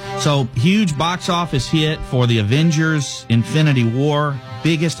So, huge box office hit for the Avengers Infinity War.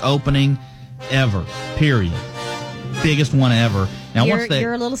 Biggest opening ever, period. Biggest one ever. Now,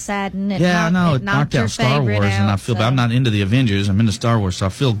 you're a little saddened. It knocked out Star Wars, and I feel bad. I'm not into the Avengers. I'm into Star Wars, so I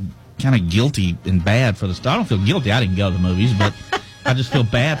feel kind of guilty and bad for the Star. I don't feel guilty. I didn't go to the movies, but I just feel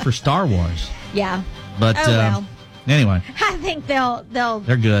bad for Star Wars. Yeah. But anyway, I think they'll.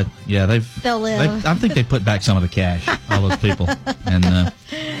 They're good. Yeah, they'll live. I think they put back some of the cash. All those people, and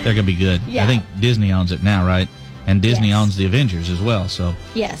they're gonna be good. Yeah. I think Disney owns it now, right? And Disney owns the Avengers as well. So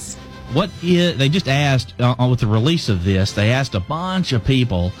yes. They just asked with the release of this, they asked a bunch of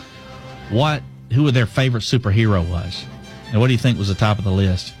people who their favorite superhero was, and what do you think was the top of the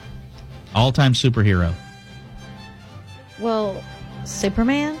list? All-time superhero. Well,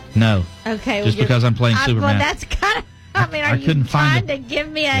 Superman? No. Okay. Just because I'm playing Superman. Well, that's kind of. Are you trying to give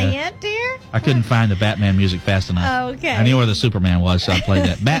me a hint here? I couldn't find the Batman music fast enough. Okay. I knew where the Superman was, so I played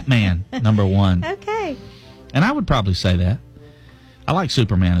that. Batman, number one. Okay. And I would probably say that. I like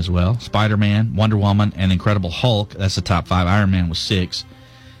Superman as well. Spider-Man, Wonder Woman, and Incredible Hulk. That's the top 5. Iron Man was 6.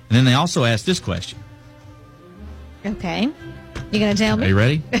 And then they also asked this question. Okay. You going to tell me? Are you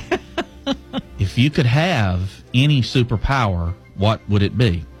ready? If you could have any superpower, what would it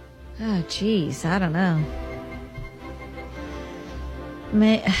be? Oh, jeez. I don't know.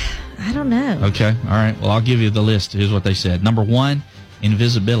 I don't know. Okay. All right. Well, I'll give you the list. Here's what they said. Number 1,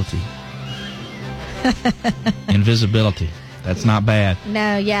 invisibility. Invisibility. That's not bad.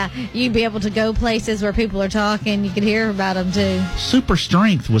 No, yeah. You'd be able to go places where people are talking. You could hear about them, too. Super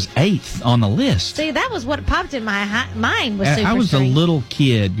strength was 8th on the list. See, that was what popped in my mind was super strength. I was a little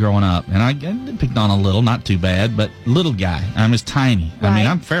kid growing up, and I picked on a little, not too bad, but little guy. I'm just tiny. Right. I mean,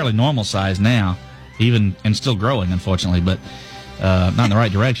 I'm fairly normal size now, and still growing, unfortunately, but not in the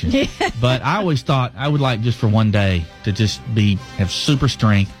right direction. But I always thought I would like just for one day to just have super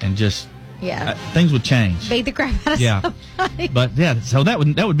strength and just... Yeah, things would change. Beat the crap out of somebody. But so that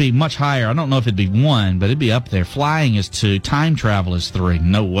would be much higher. I don't know if it'd be 1, but it'd be up there. Flying is 2. Time travel is 3.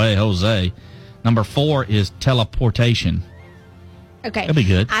 No way, Jose. Number 4 is teleportation. Okay, that'd be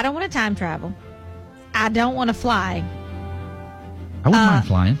good. I don't want to time travel. I don't want to fly. I wouldn't mind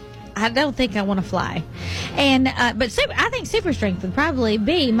flying. I don't think I want to fly, and but I think super strength would probably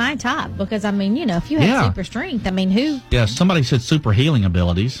be my top because I mean if you had super strength, I mean who? Yeah, somebody said super healing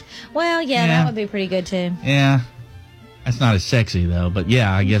abilities. Well, yeah, that would be pretty good too. Yeah, that's not as sexy though, but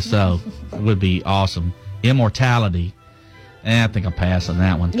yeah, I guess so. It would be awesome. Immortality. I think I'll pass on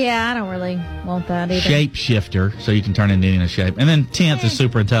that one. Yeah, I don't really want that either. Shapeshifter, so you can turn into any shape, and then 10th is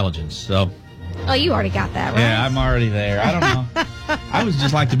super intelligence. So. Oh, you already got that, right? Yeah, I'm already there. I don't know. I would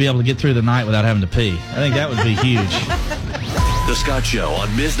just like to be able to get through the night without having to pee. I think that would be huge. The Scott Show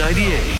on Ms. 98.